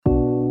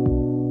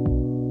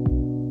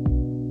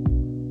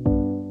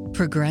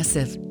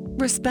progressive,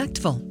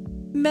 respectful,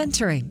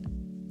 mentoring,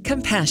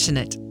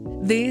 compassionate.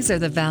 These are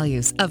the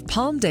values of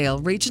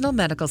Palmdale Regional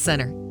Medical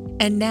Center.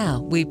 And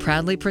now we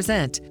proudly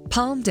present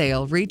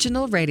Palmdale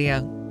Regional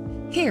Radio.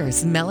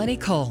 Here's Melanie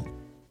Cole.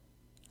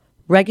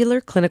 Regular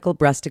clinical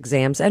breast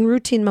exams and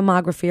routine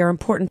mammography are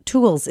important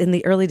tools in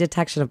the early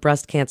detection of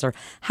breast cancer.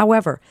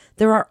 However,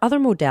 there are other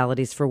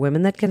modalities for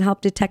women that can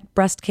help detect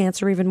breast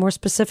cancer even more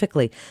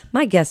specifically.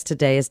 My guest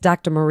today is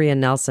Dr. Maria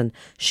Nelson.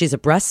 She's a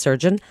breast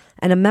surgeon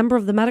and a member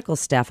of the medical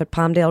staff at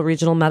Palmdale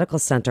Regional Medical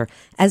Center,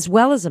 as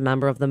well as a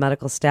member of the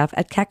medical staff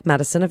at Keck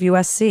Medicine of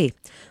USC.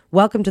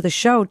 Welcome to the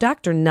show,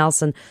 Dr.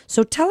 Nelson.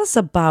 So tell us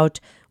about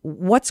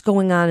what's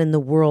going on in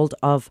the world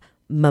of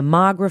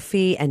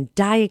mammography and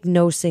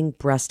diagnosing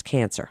breast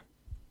cancer.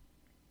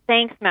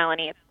 Thanks,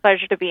 Melanie. It's a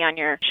pleasure to be on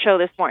your show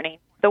this morning.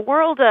 The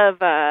world of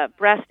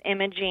breast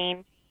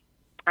imaging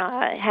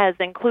has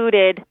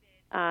included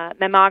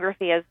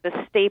mammography as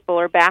the staple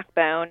or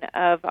backbone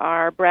of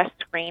our breast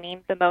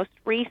screening. The most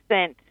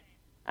recent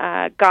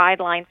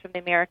guidelines from the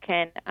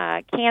American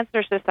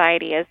Cancer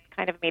Society has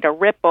kind of made a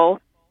ripple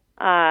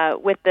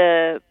with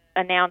the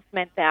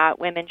announcement that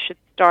women should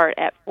start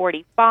at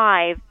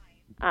 45,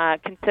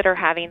 consider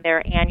having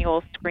their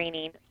annual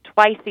screening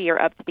twice a year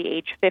up to the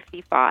age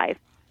 55.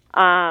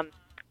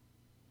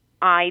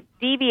 I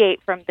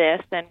deviate from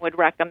this and would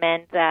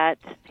recommend that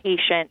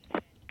patients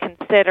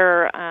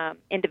consider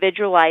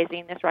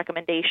individualizing this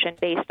recommendation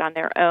based on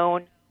their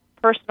own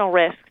personal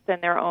risks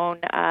and their own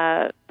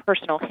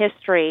personal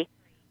history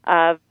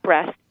of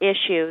breast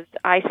issues.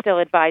 I still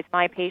advise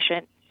my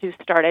patients to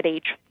start at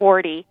age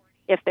 40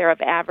 if they're of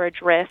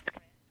average risk.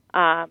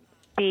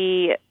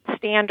 The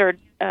standard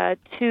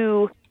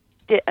 2D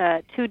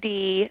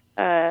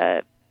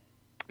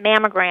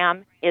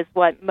mammogram is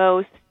what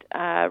most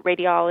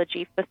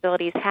radiology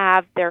facilities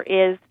have. There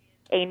is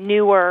a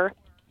newer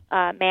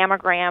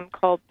mammogram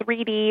called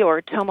 3D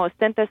or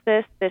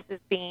tomosynthesis. This is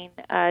being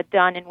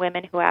done in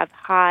women who have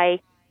high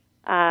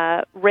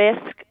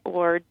risk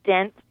or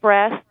dense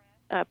breasts,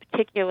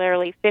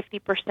 particularly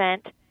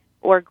 50%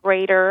 or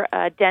greater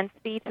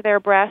density to their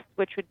breasts,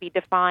 which would be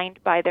defined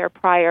by their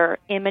prior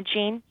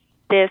imaging.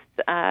 This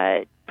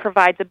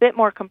provides a bit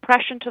more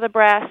compression to the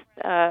breast,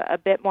 a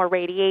bit more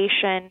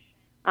radiation,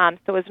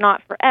 so it's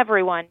not for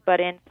everyone, but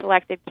in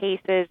selected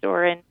cases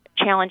or in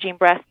challenging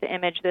breasts to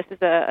image, this is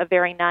a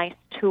very nice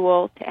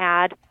tool to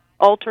add.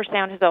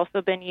 Ultrasound has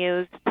also been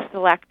used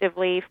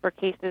selectively for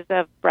cases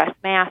of breast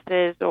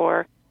masses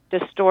or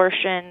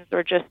distortions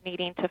or just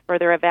needing to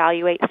further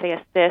evaluate, say,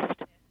 a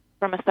cyst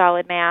from a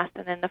solid mass.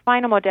 And then the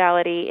final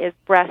modality is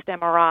breast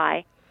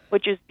MRI,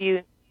 which is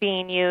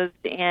being used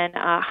in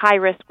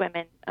high-risk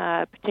women,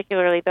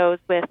 particularly those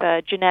with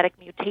a genetic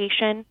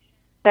mutation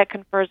that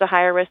confers a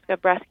higher risk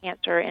of breast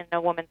cancer in a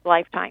woman's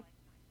lifetime.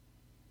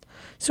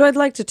 So I'd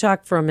like to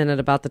talk for a minute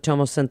about the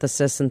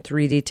tomosynthesis and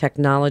 3D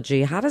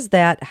technology. How does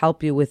that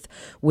help you with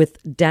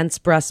dense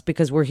breasts?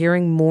 Because we're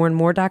hearing more and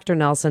more, Dr.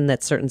 Nelson,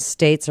 that certain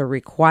states are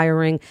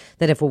requiring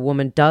that if a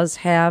woman does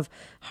have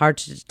hard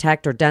to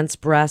detect or dense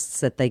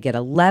breasts, that they get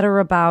a letter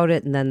about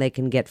it and then they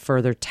can get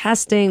further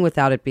testing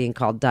without it being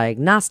called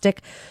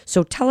diagnostic.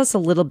 So tell us a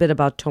little bit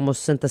about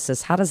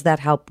tomosynthesis. How does that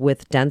help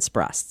with dense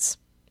breasts?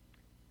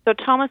 So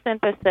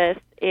tomosynthesis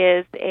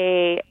is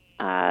a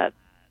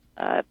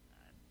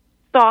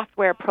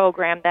software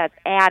program that's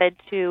added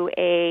to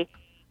a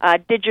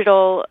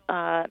digital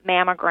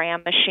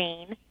mammogram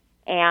machine,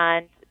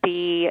 and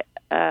the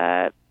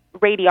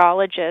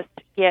radiologist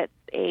gets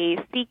a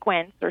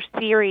sequence or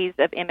series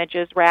of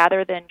images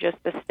rather than just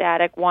the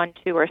static 1,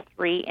 2, or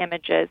 3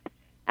 images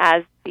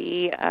as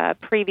the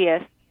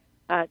previous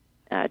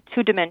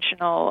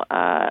two-dimensional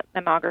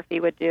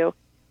mammography would do.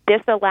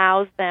 This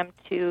allows them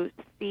to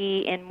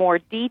see in more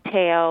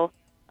detail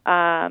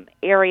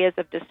areas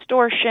of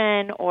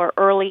distortion or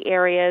early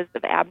areas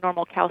of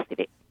abnormal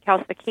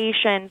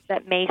calcifications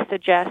that may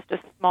suggest a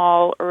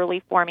small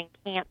early forming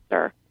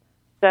cancer.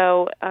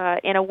 So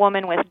in a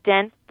woman with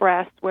dense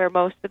breasts where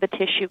most of the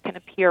tissue can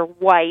appear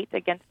white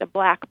against a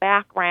black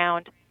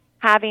background,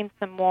 having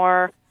some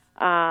more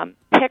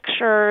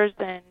pictures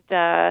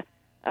and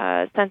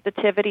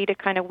sensitivity to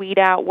kind of weed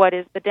out what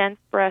is the dense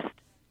breast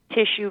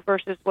tissue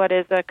versus what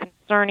is a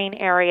concerning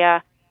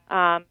area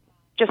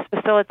just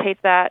facilitates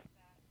that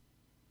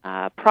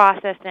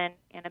process and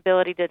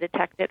ability to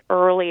detect it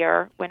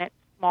earlier when it's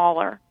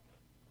smaller.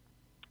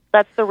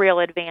 That's the real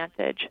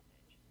advantage.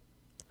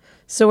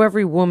 So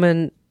every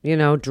woman,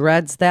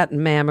 dreads that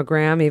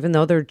mammogram, even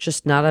though they're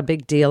just not a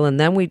big deal. And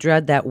then we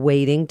dread that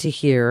waiting to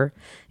hear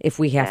if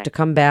we have to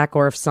come back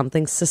or if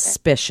something's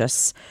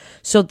suspicious.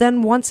 So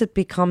then once it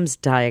becomes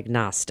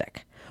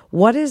diagnostic,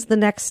 what is the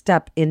next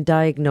step in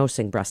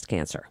diagnosing breast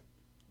cancer?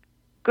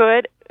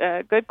 Good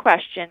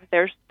question.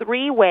 There's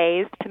 3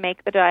 ways to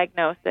make the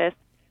diagnosis,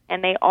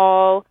 and they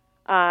all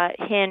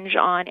hinge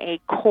on a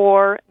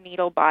core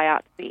needle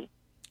biopsy.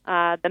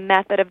 The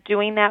method of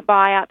doing that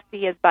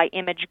biopsy is by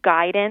image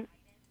guidance,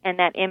 and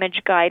that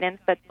image guidance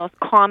that's most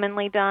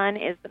commonly done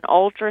is an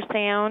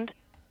ultrasound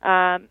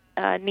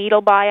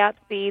needle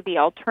biopsy. The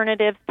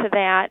alternatives to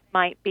that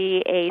might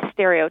be a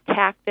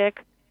stereotactic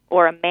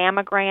or a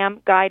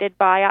mammogram-guided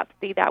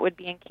biopsy. That would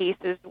be in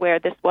cases where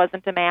this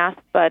wasn't a mass,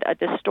 but a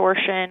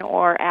distortion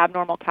or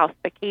abnormal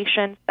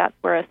calcifications. That's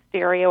where a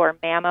stereo or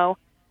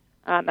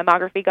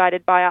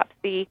mammography-guided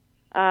biopsy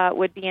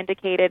would be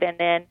indicated. And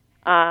then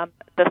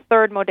the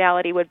third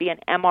modality would be an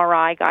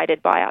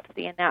MRI-guided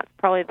biopsy, and that's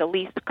probably the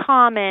least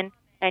common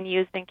and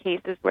used in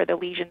cases where the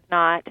lesion's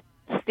not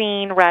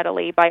seen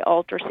readily by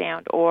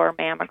ultrasound or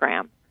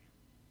mammogram.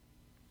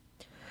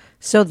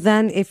 So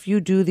then if you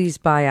do these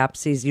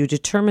biopsies, you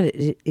determine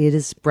it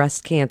is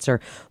breast cancer.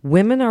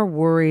 Women are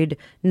worried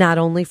not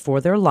only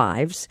for their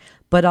lives,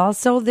 but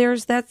also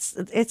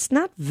it's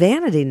not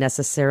vanity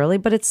necessarily,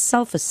 but it's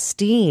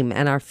self-esteem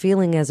and our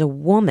feeling as a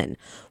woman.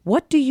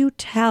 What do you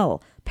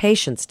tell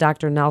patients,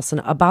 Dr. Nelson,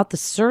 about the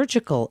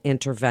surgical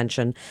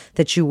intervention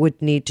that you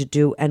would need to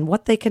do and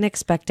what they can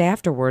expect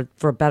afterward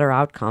for a better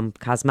outcome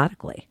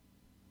cosmetically?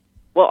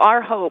 Well,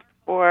 our hope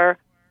for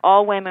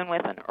all women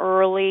with an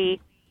early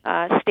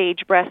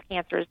stage breast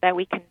cancer is that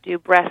we can do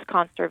breast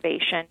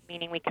conservation,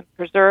 meaning we can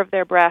preserve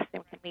their breasts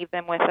and we can leave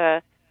them with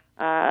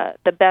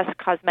the best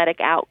cosmetic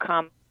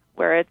outcome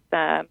where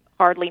it's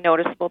hardly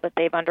noticeable that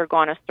they've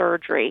undergone a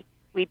surgery.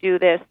 We do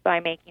this by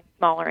making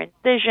smaller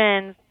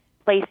incisions,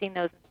 placing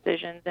those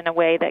incisions in a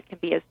way that can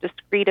be as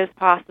discreet as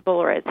possible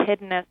or as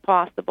hidden as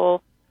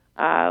possible.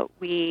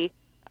 We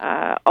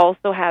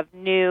also have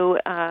new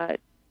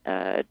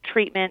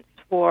treatments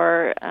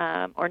or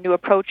new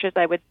approaches,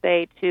 I would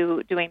say,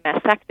 to doing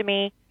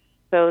mastectomy.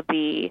 So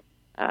the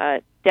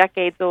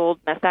decades-old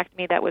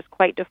mastectomy that was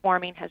quite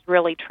deforming has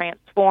really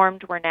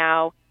transformed. We're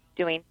now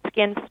doing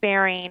skin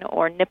sparing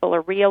or nipple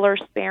areolar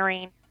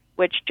sparing,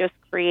 which just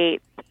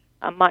creates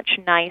a much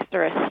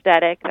nicer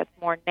aesthetic that's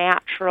more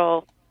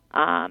natural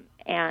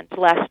and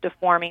less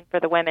deforming for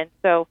the women.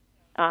 So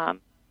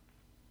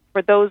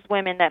for those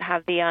women that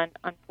have the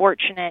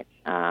unfortunate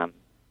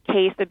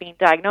case of being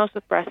diagnosed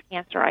with breast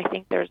cancer, I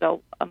think there's a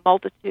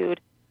multitude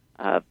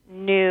of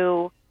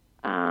new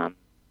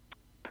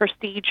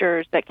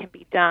procedures that can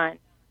be done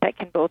that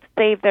can both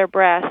save their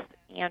breasts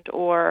and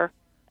or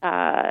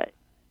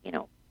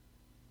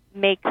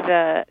make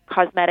the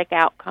cosmetic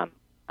outcome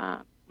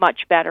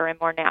much better and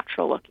more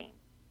natural looking.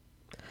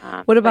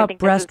 What about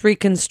breast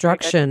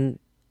reconstruction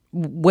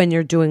when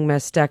you're doing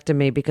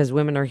mastectomy? Because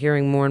women are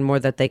hearing more and more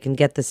that they can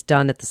get this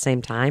done at the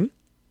same time.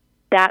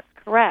 That's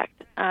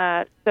correct.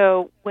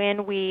 So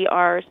when we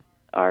are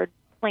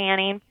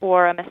planning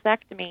for a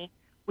mastectomy,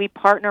 we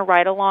partner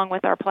right along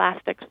with our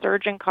plastic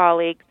surgeon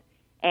colleagues,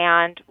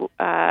 and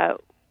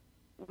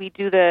we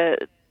do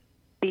the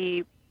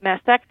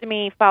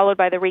mastectomy followed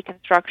by the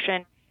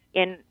reconstruction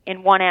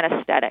in one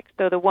anesthetic.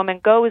 So the woman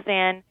goes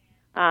in,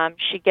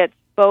 she gets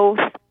both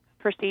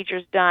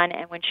procedures done,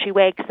 and when she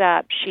wakes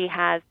up, she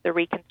has the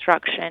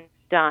reconstruction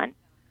done.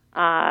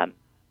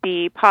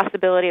 The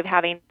possibility of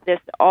having this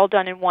all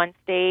done in one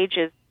stage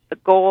is the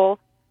goal.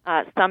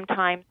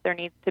 Sometimes there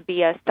needs to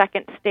be a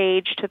second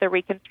stage to the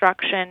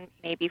reconstruction,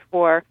 maybe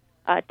for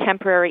a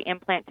temporary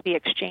implant to be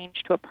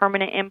exchanged to a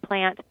permanent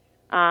implant.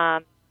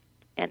 And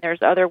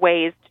there's other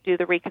ways to do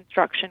the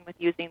reconstruction with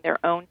using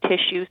their own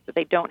tissue so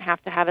they don't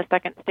have to have a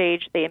second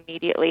stage. They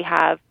immediately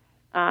have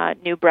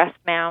new breast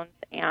mounds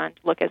and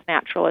look as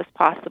natural as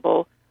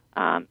possible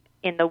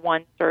in the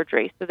one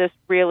surgery. So this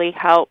really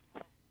helps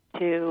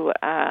to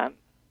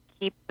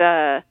keep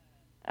the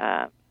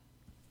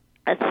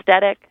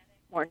aesthetic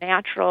more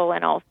natural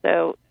and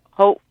also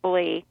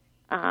hopefully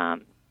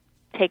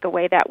take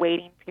away that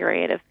waiting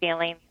period of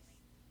feeling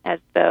as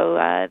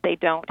though they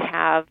don't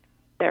have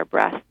their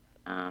breasts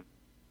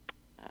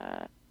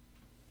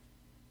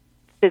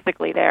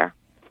physically there.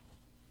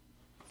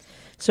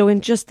 So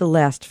in just the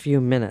last few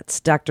minutes,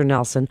 Dr.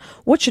 Nelson,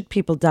 what should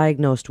people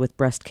diagnosed with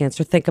breast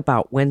cancer think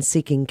about when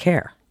seeking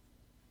care?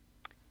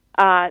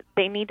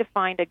 They need to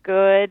find a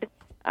good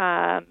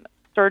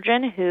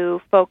surgeon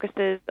who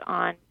focuses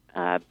on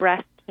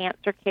breast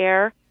cancer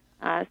care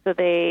so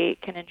they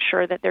can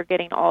ensure that they're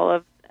getting all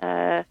of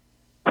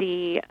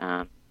the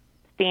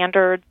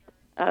standards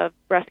of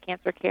breast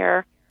cancer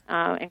care,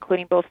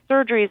 including both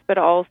surgeries but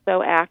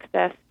also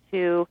access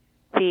to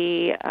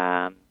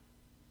the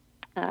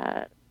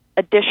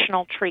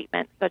additional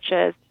treatments such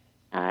as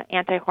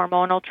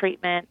anti-hormonal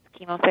treatments,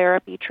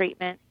 chemotherapy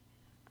treatments.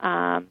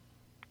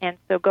 And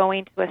so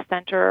going to a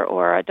center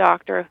or a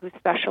doctor who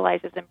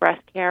specializes in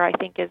breast care, I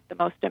think, is the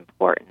most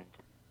important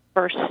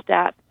first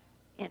step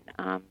in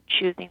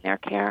choosing their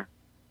care.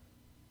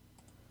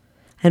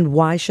 And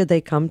why should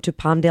they come to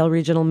Palmdale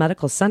Regional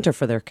Medical Center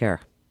for their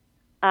care?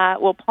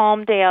 Well,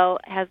 Palmdale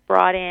has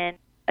brought in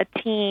a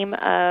team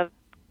of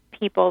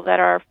people that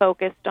are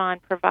focused on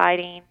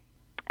providing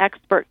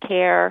expert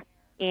care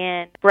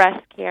in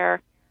breast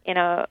care in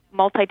a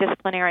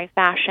multidisciplinary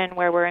fashion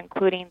where we're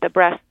including the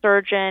breast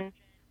surgeon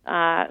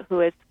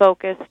who is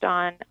focused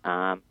on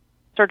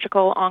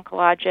surgical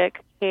oncologic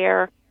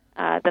care,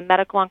 the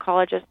medical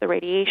oncologist, the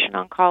radiation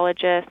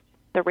oncologist,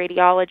 the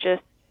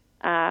radiologist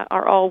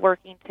are all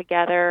working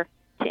together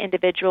to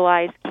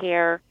individualize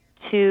care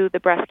to the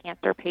breast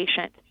cancer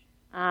patient.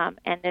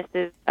 And this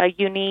is a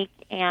unique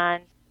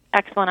and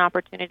excellent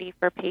opportunity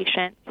for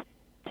patients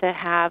to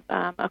have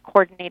a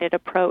coordinated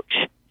approach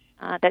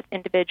that's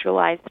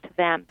individualized to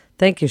them.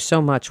 Thank you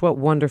so much. What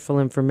wonderful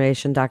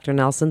information, Dr.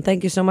 Nelson.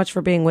 Thank you so much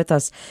for being with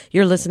us.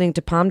 You're listening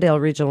to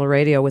Palmdale Regional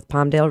Radio with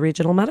Palmdale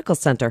Regional Medical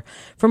Center.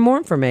 For more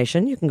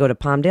information, you can go to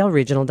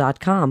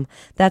palmdaleregional.com.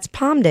 That's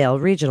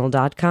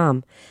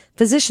palmdaleregional.com.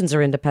 Physicians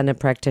are independent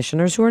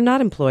practitioners who are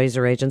not employees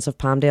or agents of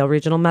Palmdale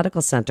Regional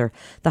Medical Center.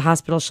 The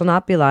hospital shall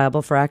not be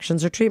liable for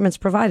actions or treatments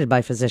provided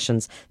by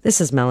physicians.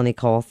 This is Melanie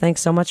Cole.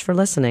 Thanks so much for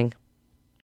listening.